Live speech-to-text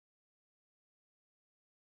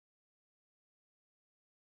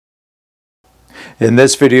In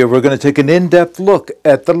this video, we're going to take an in-depth look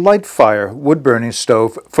at the LightFire wood-burning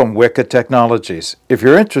stove from WIKA Technologies. If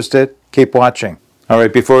you're interested, keep watching. All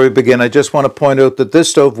right, before we begin, I just want to point out that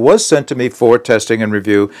this stove was sent to me for testing and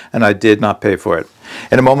review, and I did not pay for it.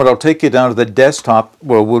 In a moment, I'll take you down to the desktop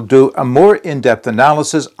where we'll do a more in-depth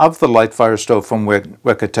analysis of the LightFire stove from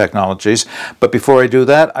WIKA Technologies. But before I do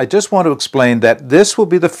that, I just want to explain that this will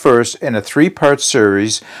be the first in a three-part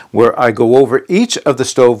series where I go over each of the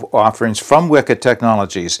stove offerings from WIKA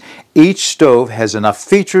Technologies. Each stove has enough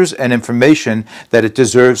features and information that it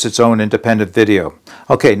deserves its own independent video.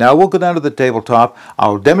 Okay, now we'll go down to the tabletop.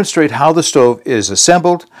 I'll demonstrate how the stove is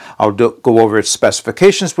assembled. I'll go over its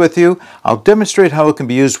specifications with you. I'll demonstrate how it can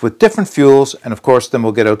be used with different fuels, and of course then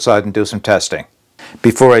we'll get outside and do some testing.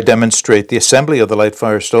 Before I demonstrate the assembly of the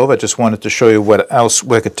LightFire stove, I just wanted to show you what else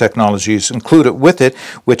WIKA Technologies included with it,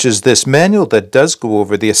 which is this manual that does go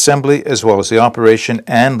over the assembly as well as the operation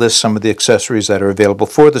and lists some of the accessories that are available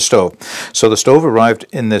for the stove. So the stove arrived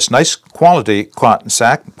in this nice quality cotton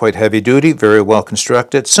sack, quite heavy duty, very well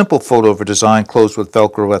constructed, simple fold-over design, closed with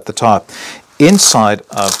Velcro at the top. Inside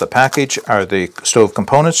of the package are the stove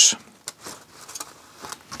components,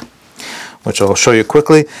 which I'll show you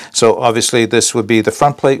quickly. So obviously this would be the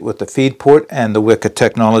front plate with the feed port and the WIKA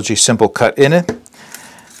Technology symbol cut in it.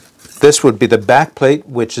 This would be the back plate,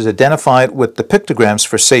 which is identified with the pictograms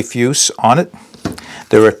for safe use on it.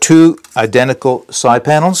 There are two identical side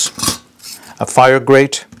panels, a fire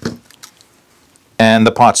grate, and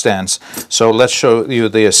the pot stands. So let's show you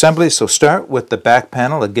the assembly. So start with the back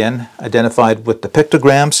panel, again identified with the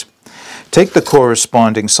pictograms. Take the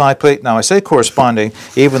corresponding side plate. Now I say corresponding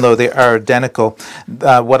even though they are identical.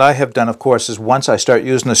 What I have done, of course, is once I start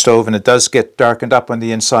using the stove and it does get darkened up on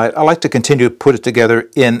the inside, I like to continue to put it together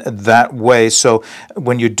in that way. So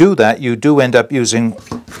when you do that, you do end up using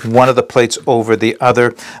one of the plates over the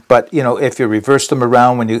other. But you know, if you reverse them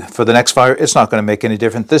around for the next fire, it's not going to make any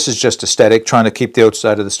difference. This is just aesthetic, trying to keep the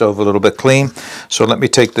outside of the stove a little bit clean. So let me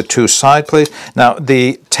take the two side plates. Now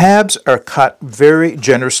the tabs are cut very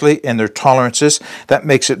generously in their tolerances. That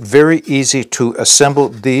makes it very easy to assemble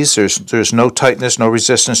these. There's no tightness, no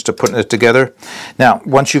resistance to putting it together. Now,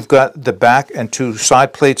 once you've got the back and two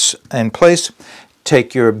side plates in place,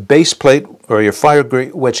 take your base plate or your fire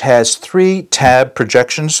grate, which has three tab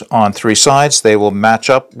projections on three sides. They will match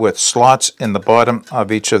up with slots in the bottom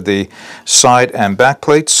of each of the side and back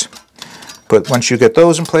plates. But once you get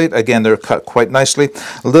those in place, again, they're cut quite nicely.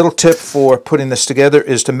 A little tip for putting this together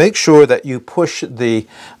is to make sure that you push the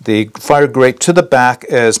fire grate to the back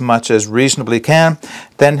as much as reasonably can.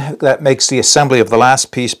 Then that makes the assembly of the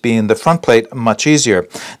last piece, being the front plate, much easier.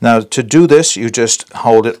 Now to do this, you just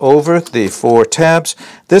hold it over the four tabs.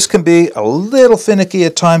 This can be a little finicky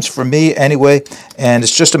at times for me anyway, and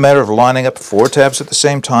it's just a matter of lining up four tabs at the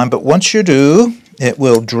same time. But once you do, it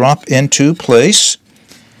will drop into place.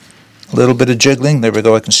 A little bit of jiggling, there we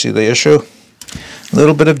go, I can see the issue. A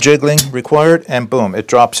little bit of jiggling required, and boom, it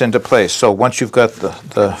drops into place. So once you've got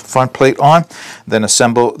the front plate on, then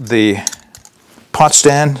assemble the pot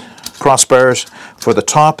stand crossbars for the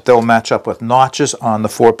top. They'll match up with notches on the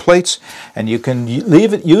four plates, and you can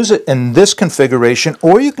use it in this configuration,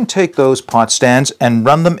 or you can take those pot stands and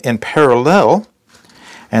run them in parallel.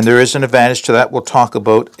 And there is an advantage to that we'll talk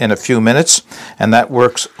about in a few minutes, and that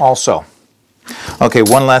works also. Okay,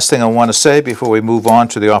 one last thing I want to say before we move on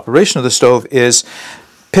to the operation of the stove is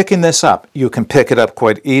picking this up. You can pick it up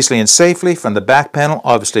quite easily and safely from the back panel,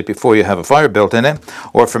 obviously before you have a fire built in it,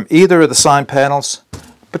 or from either of the side panels,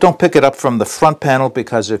 but don't pick it up from the front panel,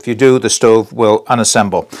 because if you do, the stove will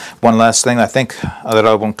unassemble. One last thing I think that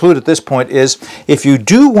I will include at this point is, if you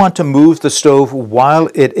do want to move the stove while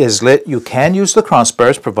it is lit, you can use the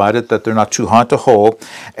crossbars, provided that they're not too hot to hold,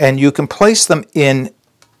 and you can place them in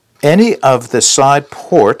any of the side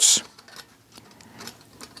ports,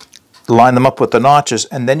 line them up with the notches,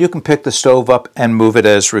 and then you can pick the stove up and move it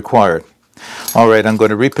as required. All right, I'm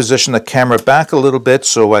going to reposition the camera back a little bit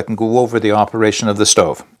so I can go over the operation of the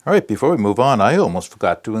stove. All right, before we move on, I almost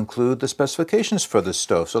forgot to include the specifications for this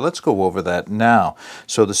stove, so let's go over that now.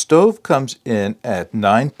 So the stove comes in at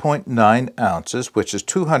 9.9 ounces, which is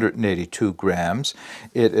 282 grams.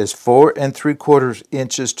 It is 4 3/4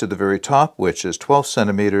 inches to the very top, which is 12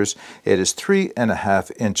 centimeters. It is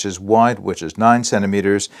 3.5 inches wide, which is 9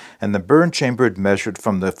 centimeters. And the burn chamber measured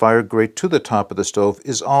from the fire grate to the top of the stove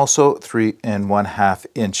is also 3.5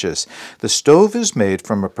 inches. The stove is made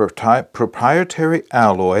from a proprietary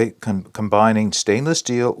alloy combining stainless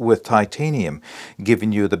steel with titanium,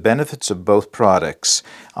 giving you the benefits of both products.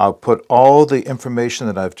 I'll put all the information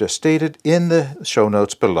that I've just stated in the show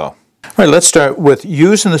notes below. All right, let's start with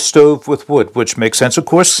using the stove with wood, which makes sense, of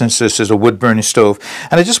course, since this is a wood-burning stove.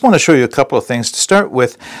 And I just want to show you a couple of things to start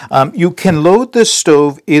with. You can load this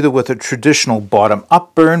stove either with a traditional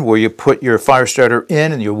bottom-up burn, where you put your fire starter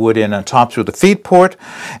in and your wood in on top through the feed port,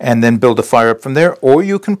 and then build a fire up from there. Or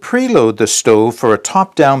you can preload the stove for a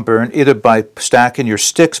top-down burn, either by stacking your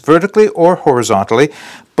sticks vertically or horizontally.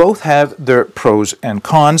 Both have their pros and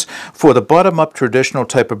cons. For the bottom-up traditional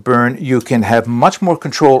type of burn, you can have much more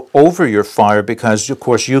control over your fire because, of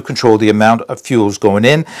course, you control the amount of fuels going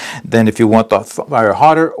in. Then if you want the fire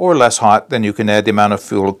hotter or less hot, then you can add the amount of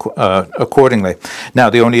fuel accordingly. Now,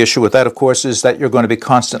 the only issue with that, of course, is that you're going to be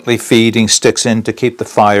constantly feeding sticks in to keep the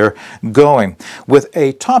fire going. With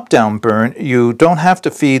a top-down burn, you don't have to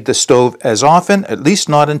feed the stove as often, at least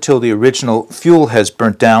not until the original fuel has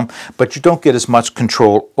burnt down, but you don't get as much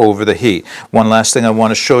control over the heat. One last thing I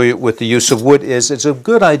want to show you with the use of wood is it's a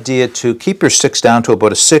good idea to keep your sticks down to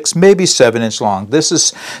about a 6, maybe 7 inch long. This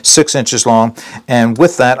is 6 inches long, and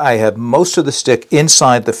with that I have most of the stick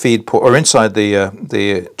inside the feed port, or inside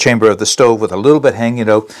the chamber of the stove, with a little bit hanging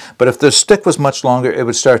out. But if the stick was much longer, it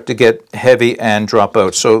would start to get heavy and drop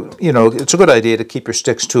out. So, you know, it's a good idea to keep your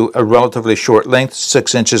sticks to a relatively short length.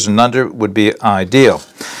 6 inches and under would be ideal.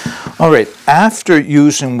 All right, after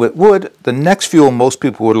using with wood, the next fuel most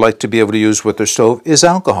people would like to be able to use with their stove is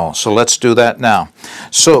alcohol. So let's do that now.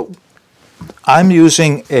 So I'm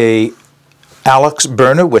using a Alex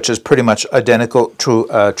burner, which is pretty much identical to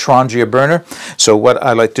a Trangia burner. So what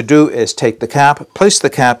I like to do is take the cap, place the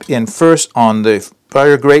cap in first on the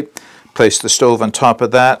fire grate, place the stove on top of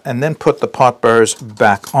that, and then put the pot bars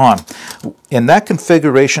back on. In that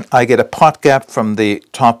configuration, I get a pot gap from the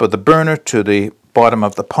top of the burner to the bottom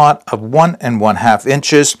of the pot of 1 1/2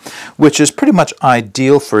 inches, which is pretty much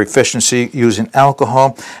ideal for efficiency using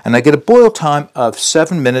alcohol. And I get a boil time of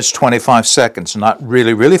 7 minutes 25 seconds. Not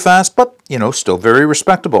really fast, but you know, still very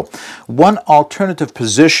respectable. One alternative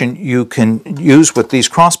position you can use with these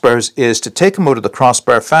crossbars is to take them out of the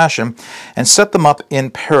crossbar fashion and set them up in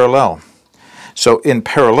parallel. So in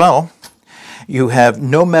parallel, you have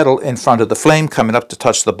no metal in front of the flame coming up to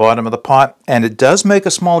touch the bottom of the pot, and it does make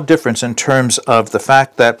a small difference in terms of the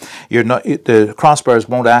fact that the crossbars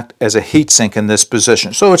won't act as a heat sink in this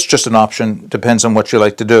position. So it's just an option, depends on what you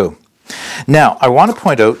like to do. Now, I want to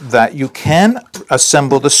point out that you can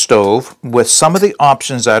assemble the stove with some of the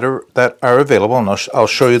options that are available, and I'll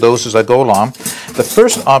show you those as I go along. The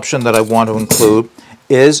first option that I want to include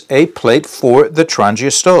is a plate for the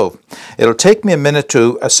Trangia stove. It'll take me a minute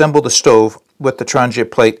to assemble the stove with the Trangia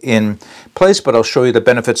plate in place, but I'll show you the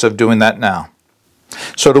benefits of doing that now.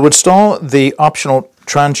 So to install the optional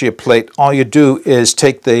Trangia plate, all you do is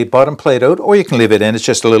take the bottom plate out, or you can leave it in. It's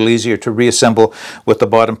just a little easier to reassemble with the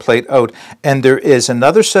bottom plate out. And there is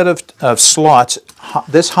another set of slots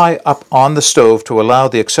this high up on the stove to allow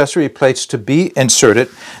the accessory plates to be inserted,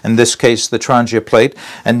 in this case the Trangia plate.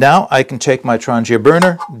 And now I can take my Trangia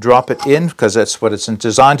burner, drop it in, because that's what it's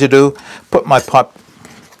designed to do, put my pot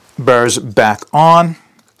bars back on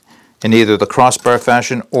in either the crossbar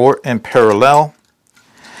fashion or in parallel.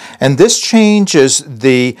 And this changes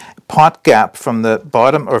the pot gap from the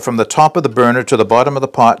bottom, or from the top of the burner to the bottom of the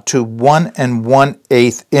pot, to 1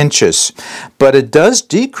 1/8 inches. But it does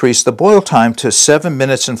decrease the boil time to 7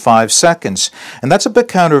 minutes and 5 seconds. And that's a bit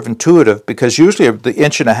counterintuitive, because usually the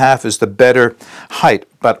 1.5 inches is the better height.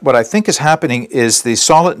 But what I think is happening is the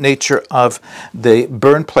solid nature of the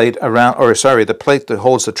burn plate around, or sorry, the plate that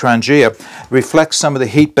holds the Trangia reflects some of the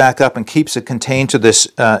heat back up and keeps it contained to this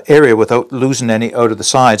area without losing any out of the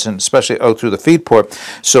sides, and especially out through the feed port.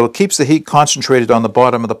 So it keeps the heat concentrated on the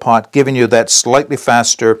bottom of the pot, giving you that slightly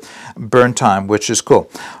faster burn time, which is cool.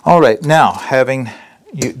 All right, now having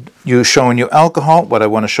showing you alcohol, what I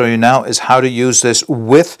want to show you now is how to use this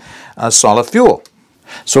with solid fuel.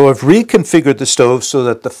 So I've reconfigured the stove so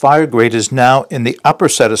that the fire grate is now in the upper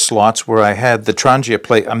set of slots where I had the Trangia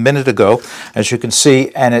plate a minute ago, as you can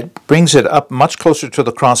see, and it brings it up much closer to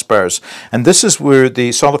the crossbars. And this is where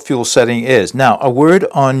the solid fuel setting is. Now, a word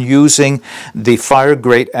on using the fire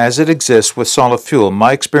grate as it exists with solid fuel.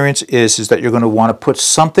 My experience is that you're going to want to put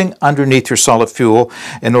something underneath your solid fuel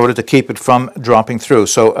in order to keep it from dropping through.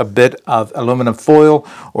 So a bit of aluminum foil,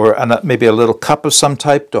 or maybe a little cup of some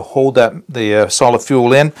type to hold the solid fuel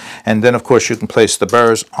in, and then of course you can place the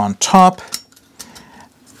bars on top,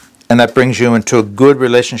 and that brings you into a good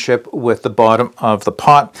relationship with the bottom of the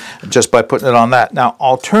pot just by putting it on that. Now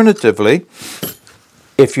alternatively,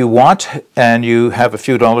 If you want and you have a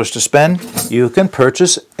few dollars to spend, you can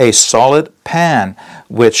purchase a solid pan,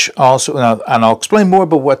 which also, and I'll explain more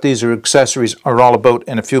about what these accessories are all about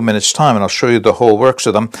in a few minutes time, and I'll show you the whole works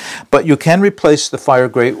of them. But you can replace the fire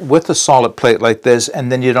grate with a solid plate like this,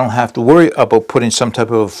 and then you don't have to worry about putting some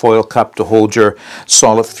type of a foil cup to hold your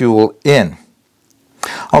solid fuel in.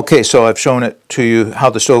 Okay, so I've shown it to you how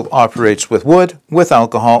the stove operates with wood, with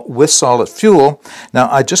alcohol, with solid fuel. Now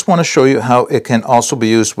I just want to show you how it can also be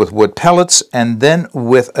used with wood pellets and then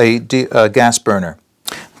with a gas burner.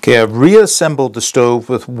 Okay, I've reassembled the stove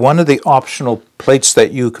with one of the optional plates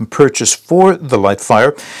that you can purchase for the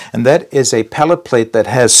LightFire, and that is a pellet plate that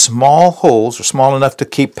has small holes, or small enough to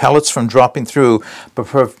keep pellets from dropping through,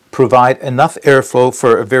 but provide enough airflow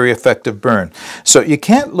for a very effective burn. So you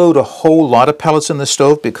can't load a whole lot of pellets in the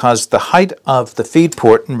stove because the height of the feed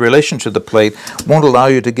port in relation to the plate won't allow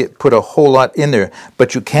you to put a whole lot in there,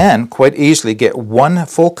 but you can quite easily get one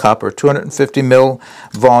full cup or 250 ml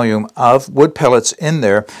volume of wood pellets in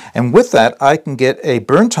there, and with that I can get a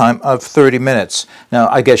burn time of 30 minutes. Now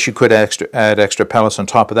I guess you could add extra pellets on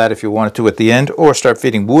top of that if you wanted to at the end, or start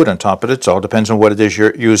feeding wood on top of it. It all depends on what it is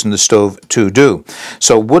you're using the stove to do.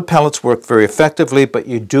 So wood pellets work very effectively, but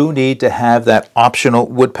you do need to have that optional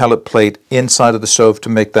wood pellet plate inside of the stove to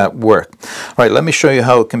make that work. All right, let me show you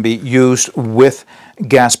how it can be used with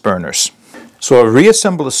gas burners. So I'll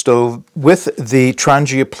reassemble the stove with the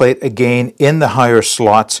Trangia plate again in the higher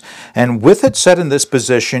slots, and with it set in this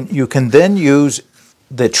position, you can then use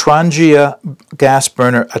the Trangia gas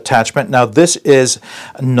burner attachment. Now this is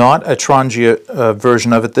not a Trangia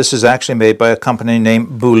version of it. This is actually made by a company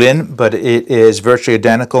named Bulin, but it is virtually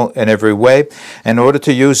identical in every way. In order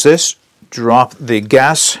to use this, drop the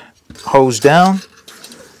gas hose down,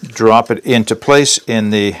 drop it into place in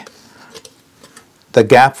the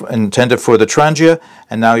gap intended for the Trangia,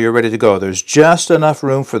 and now you're ready to go. There's just enough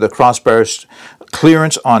room for the crossbars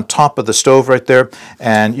clearance on top of the stove right there,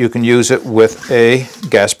 and you can use it with a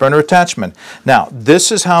gas burner attachment. Now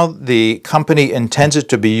this is how the company intends it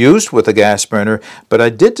to be used with a gas burner, but I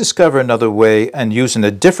did discover another way, and using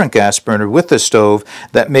a different gas burner with the stove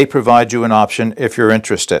that may provide you an option if you're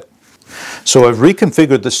interested. So I've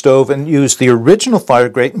reconfigured the stove and used the original fire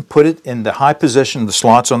grate and put it in the high position, the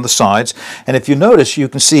slots on the sides. And if you notice, you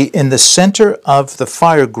can see in the center of the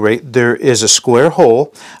fire grate there is a square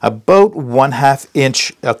hole about 1/2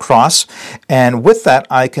 inch across, and with that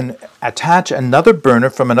I can attach another burner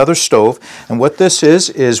from another stove. And what this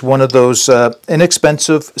is one of those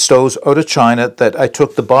inexpensive stoves out of China that I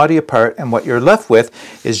took the body apart, and what you're left with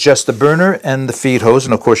is just the burner and the feed hose,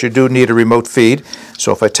 and of course you do need a remote feed.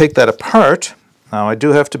 So if I take that apart, now I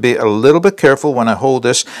do have to be a little bit careful when I hold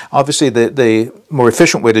this. Obviously the more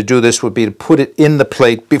efficient way to do this would be to put it in the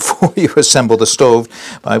plate before you assemble the stove.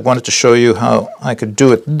 I wanted to show you how I could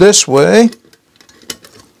do it this way.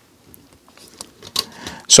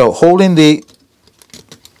 So holding the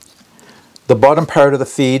bottom part of the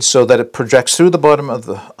feed so that it projects through the bottom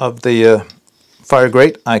of the fire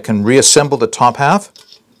grate, I can reassemble the top half.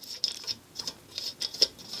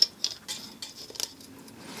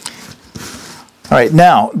 All right,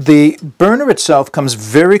 now the burner itself comes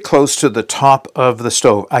very close to the top of the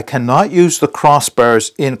stove. I cannot use the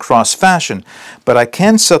crossbars in cross fashion, but I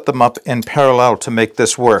can set them up in parallel to make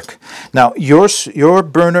this work. Now your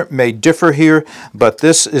burner may differ here, but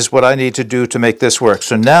this is what I need to do to make this work.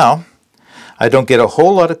 So now I don't get a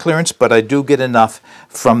whole lot of clearance, but I do get enough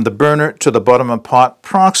from the burner to the bottom of the pot,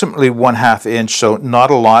 approximately 1/2 inch, so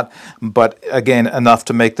not a lot, but again enough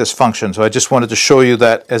to make this function. So I just wanted to show you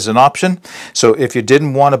that as an option. So if you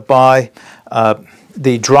didn't want to buy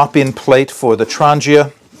the drop-in plate for the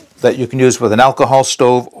Trangia that you can use with an alcohol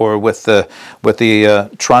stove or with the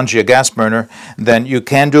Trangia gas burner, then you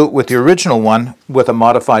can do it with the original one with a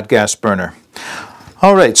modified gas burner.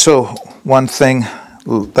 All right, so one thing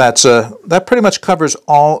that pretty much covers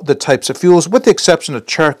all the types of fuels, with the exception of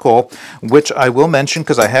charcoal, which I will mention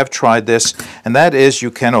because I have tried this, and that is you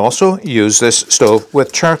can also use this stove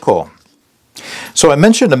with charcoal. So I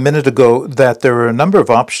mentioned a minute ago that there are a number of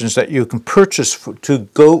options that you can purchase to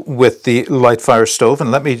go with the LightFire stove, and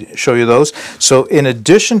let me show you those. So in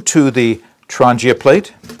addition to the Trangia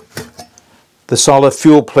plate, the solid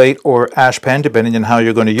fuel plate or ash pan, depending on how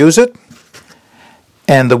you're going to use it,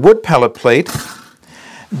 and the wood pellet plate,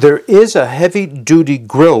 there is a heavy-duty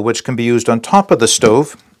grill which can be used on top of the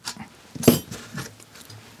stove,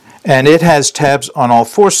 and it has tabs on all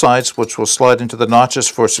 4 sides which will slide into the notches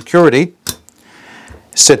for security.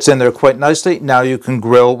 Sits in there quite nicely. Now you can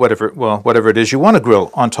grill whatever it is you want to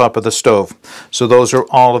grill on top of the stove. So those are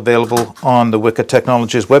all available on the WIKA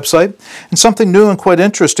Technologies website. And something new and quite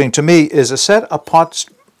interesting to me is a set of pot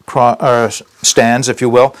stands, if you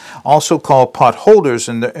will, also called pot holders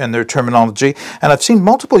in their terminology. And I've seen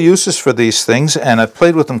multiple uses for these things, and I've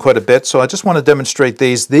played with them quite a bit, so I just want to demonstrate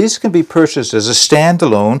these. These can be purchased as a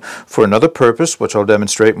standalone for another purpose, which I'll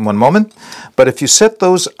demonstrate in one moment. But if you set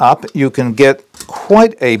those up, you can get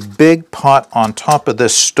quite a big pot on top of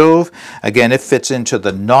this stove. Again, it fits into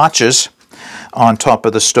the notches on top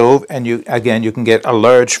of the stove, and you can get a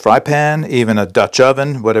large fry pan, even a Dutch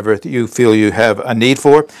oven, whatever you feel you have a need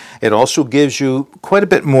for. It also gives you quite a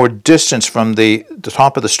bit more distance from the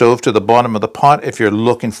top of the stove to the bottom of the pot if you're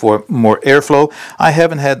looking for more airflow. I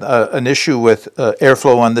haven't had an issue with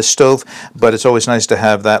airflow on this stove, but it's always nice to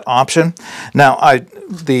have that option. Now,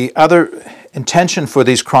 the other intention for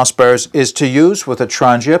these crossbars is to use with a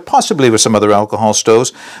Trangia, possibly with some other alcohol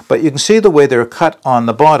stoves, but you can see the way they're cut on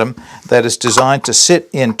the bottom, that is designed to sit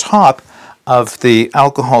in top of the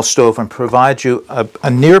alcohol stove and provide you a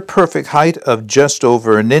near perfect height of just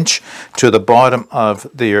over an inch to the bottom of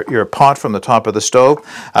your pot from the top of the stove.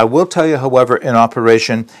 I will tell you, however, in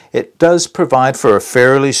operation, it does provide for a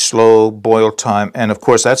fairly slow boil time, and of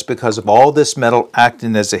course that's because of all this metal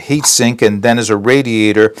acting as a heat sink and then as a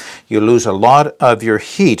radiator. You lose a lot of your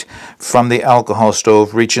heat from the alcohol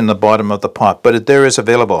stove reaching the bottom of the pot, but there is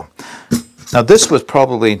available. Now this was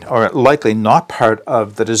probably or likely not part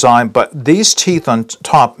of the design, but these teeth on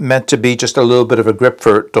top meant to be just a little bit of a grip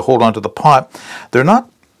to hold onto the pot. They're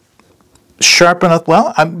not sharp enough.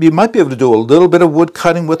 Well, you might be able to do a little bit of wood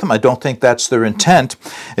cutting with them. I don't think that's their intent,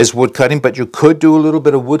 is wood cutting, but you could do a little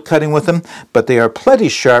bit of wood cutting with them, but they are plenty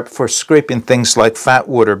sharp for scraping things like fat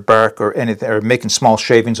wood or bark or anything, or making small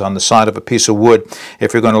shavings on the side of a piece of wood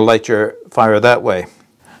if you're going to light your fire that way.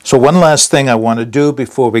 So one last thing I want to do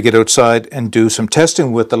before we get outside and do some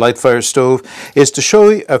testing with the LightFire stove is to show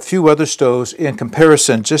you a few other stoves in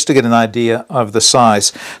comparison, just to get an idea of the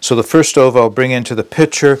size. So the first stove I'll bring into the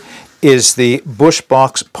picture is the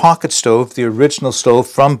Bushbox Pocket Stove, the original stove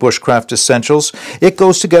from Bushcraft Essentials. It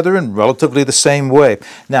goes together in relatively the same way.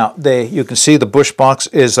 Now, you can see the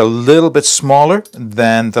Bushbox is a little bit smaller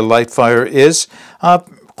than the LightFire is.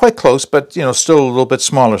 Quite close, but still a little bit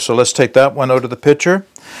smaller. So let's take that one out of the picture.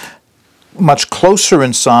 Much closer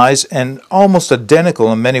in size and almost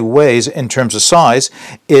identical in many ways in terms of size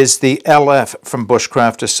is the LF from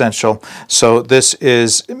Bushcraft Essential. So this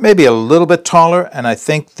is maybe a little bit taller, and I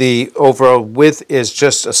think the overall width is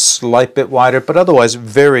just a slight bit wider, but otherwise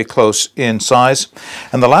very close in size.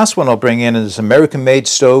 And the last one I'll bring in is American-made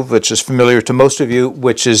stove, which is familiar to most of you,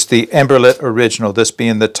 which is the Emberlit Original, this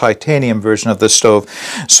being the titanium version of the stove.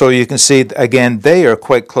 So you can see, again, they are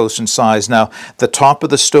quite close in size. Now, the top of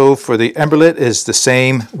the stove for the Emberlit is the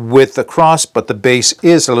same width across, but the base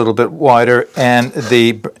is a little bit wider and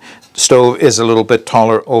the stove is a little bit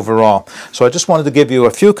taller overall. So I just wanted to give you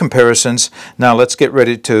a few comparisons. Now let's get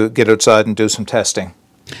ready to get outside and do some testing.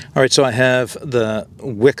 All right, so I have the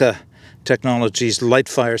WIKA Technologies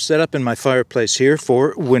LightFire set up in my fireplace here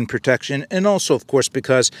for wind protection, and also of course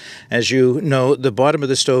because, as you know, the bottom of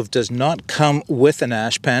the stove does not come with an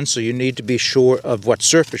ash pan, so you need to be sure of what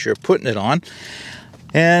surface you're putting it on.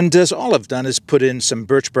 And all I've done is put in some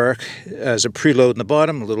birch bark as a preload in the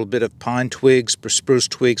bottom, a little bit of pine twigs, spruce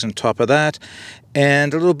twigs on top of that,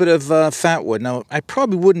 and a little bit of fat wood. Now, I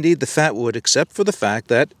probably wouldn't need the fat wood except for the fact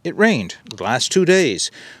that it rained the last 2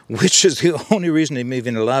 days, which is the only reason I'm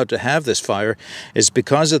even allowed to have this fire, is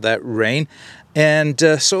because of that rain. And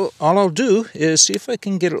so all I'll do is see if I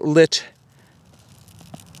can get it lit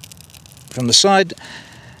from the side.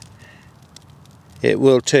 It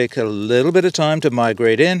will take a little bit of time to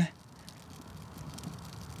migrate in.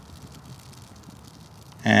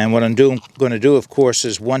 And what I'm going to do, of course,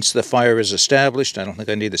 is once the fire is established, I don't think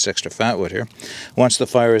I need this extra fat wood here. Once the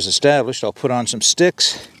fire is established, I'll put on some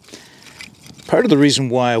sticks. Part of the reason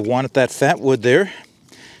why I wanted that fat wood there,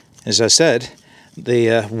 as I said,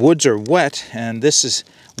 the woods are wet, and this is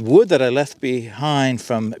wood that I left behind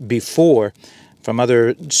from before, from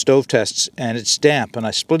other stove tests, and it's damp, and I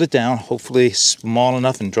split it down, hopefully small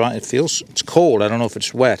enough and dry. It's cold. I don't know if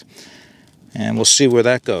it's wet, and we'll see where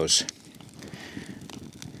that goes.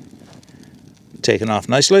 Taken off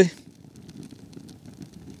nicely.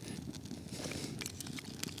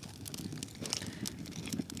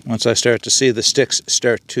 Once I start to see the sticks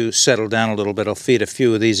start to settle down a little bit, I'll feed a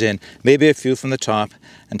few of these in, maybe a few from the top,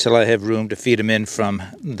 until I have room to feed them in from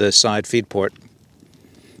the side feed port.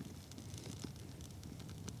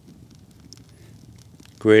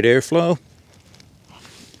 Great airflow.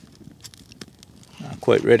 Not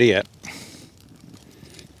quite ready yet.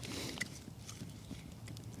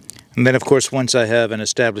 And then of course once I have an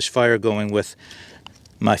established fire going with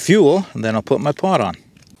my fuel, then I'll put my pot on.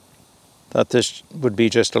 Thought this would be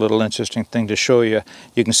just a little interesting thing to show you.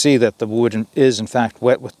 You can see that the wood is in fact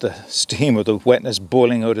wet with the steam or the wetness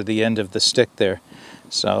boiling out of the end of the stick there.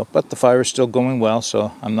 So, but the fire is still going well,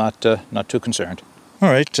 so I'm not too concerned. All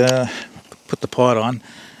right, put the pot on.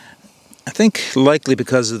 I think likely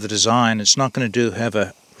because of the design, it's not going to have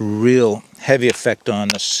a real heavy effect on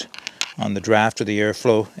this, on the draft or the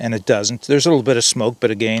airflow, and it doesn't. There's a little bit of smoke,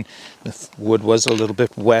 but again, the wood was a little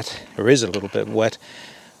bit wet, or is a little bit wet.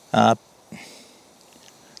 I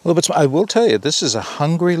will tell you, this is a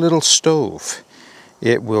hungry little stove.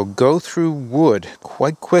 It will go through wood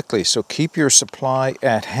quite quickly, so keep your supply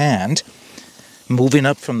at hand, moving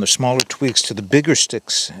up from the smaller twigs to the bigger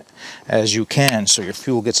sticks as you can, so your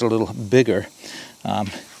fuel gets a little bigger.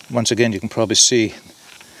 Once again, you can probably see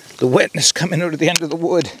the wetness coming out of the end of the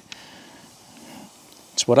wood.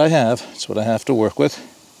 It's what I have. It's what I have to work with,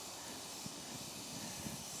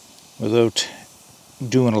 without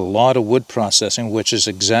doing a lot of wood processing, which is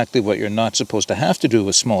exactly what you're not supposed to have to do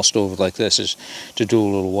with small stoves like this, is to do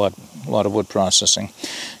a lot of wood processing.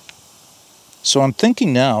 So I'm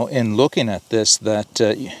thinking now, in looking at this, that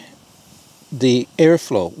the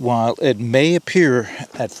airflow, while it may appear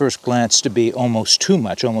at first glance to be almost too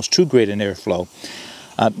much, almost too great an airflow,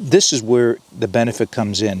 this is where the benefit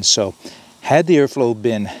comes in. So had the airflow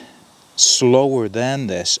been slower than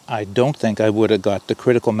this, I don't think I would have got the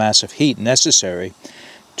critical mass of heat necessary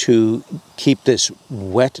to keep this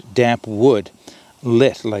wet, damp wood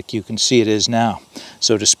lit like you can see it is now.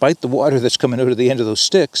 So despite the water that's coming out of the end of those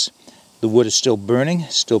sticks, the wood is still burning,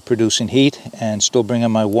 still producing heat, and still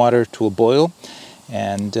bringing my water to a boil.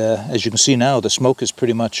 And as you can see now, the smoke is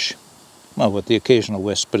pretty much, well, with the occasional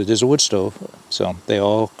wisp, but it is a wood stove, so they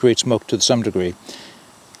all create smoke to some degree.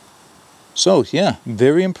 So yeah,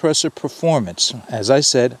 very impressive performance. As I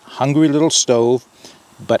said, hungry little stove,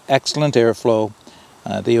 but excellent airflow.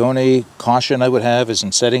 The only caution I would have is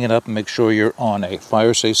in setting it up and make sure you're on a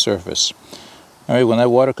fire-safe surface. All right, when that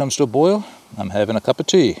water comes to a boil, I'm having a cup of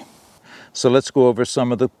tea. So let's go over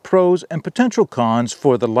some of the pros and potential cons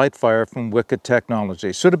for the LightFire from WIKA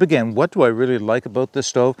Technology. So to begin, what do I really like about this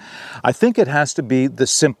stove? I think it has to be the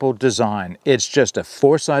simple design. It's just a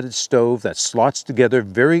four-sided stove that slots together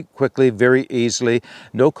very quickly, very easily.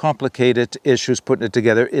 No complicated issues putting it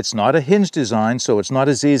together. It's not a hinge design, so it's not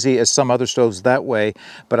as easy as some other stoves that way,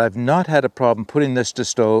 but I've not had a problem putting this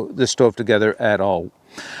stove together at all.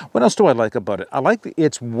 What else do I like about it? I like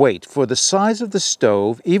its weight. For the size of the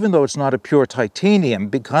stove, even though it's not a pure titanium,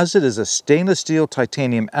 because it is a stainless steel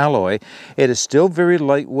titanium alloy, it is still very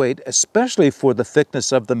lightweight, especially for the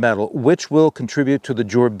thickness of the metal, which will contribute to the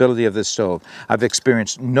durability of this stove. I've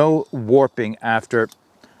experienced no warping after,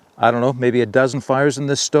 I don't know, maybe a dozen fires in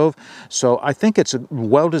this stove. So I think it's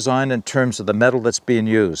well designed in terms of the metal that's being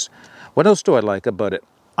used. What else do I like about it?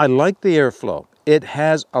 I like the airflow. It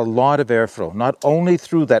has a lot of airflow, not only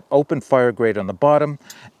through that open fire grate on the bottom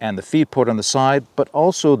and the feed port on the side, but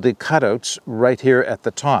also the cutouts right here at the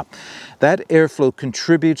top. That airflow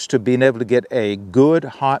contributes to being able to get a good,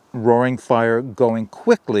 hot, roaring fire going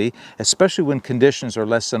quickly, especially when conditions are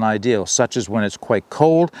less than ideal, such as when it's quite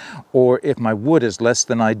cold, or if my wood is less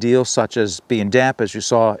than ideal, such as being damp, as you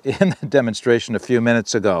saw in the demonstration a few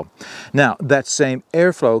minutes ago. Now, that same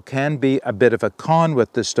airflow can be a bit of a con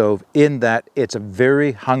with the stove in that it's a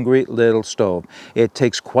very hungry little stove. It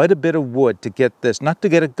takes quite a bit of wood to get this, not to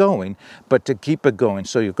get it going, but to keep it going.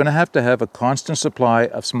 So you're going to have a constant supply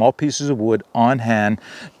of small pieces of wood on hand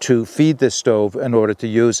to feed this stove in order to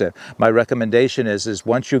use it. My recommendation is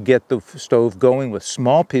once you get the stove going with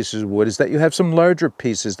small pieces of wood, is that you have some larger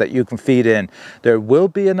pieces that you can feed in. There will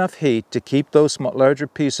be enough heat to keep those larger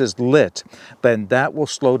pieces lit, but that will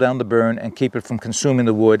slow down the burn and keep it from consuming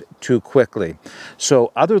the wood too quickly.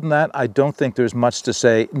 So other than that, I don't think there's much to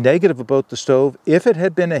say negative about the stove. If it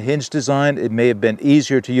had been a hinge design, it may have been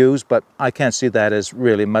easier to use, but I can't see that as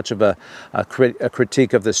really much of a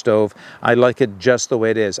critique of the stove. I like it just the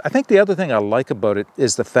way it is. I think the other thing I like about it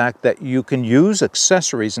is the fact that you can use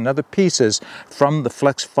accessories and other pieces from the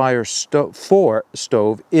LightFire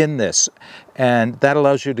stove in this, and that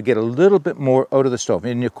allows you to get a little bit more out of the stove.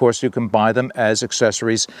 And of course, you can buy them as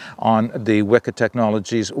accessories on the WIKA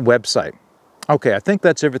Technology's website. Okay, I think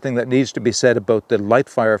that's everything that needs to be said about the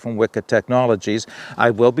LightFire from WIKA Technologies.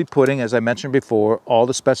 I will be putting, as I mentioned before, all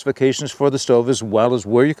the specifications for the stove as well as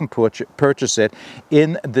where you can purchase it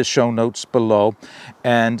in the show notes below.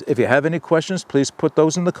 And if you have any questions, please put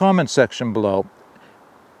those in the comment section below.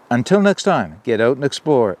 Until next time, get out and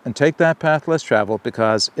explore and take that path less traveled,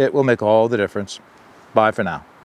 because it will make all the difference. Bye for now.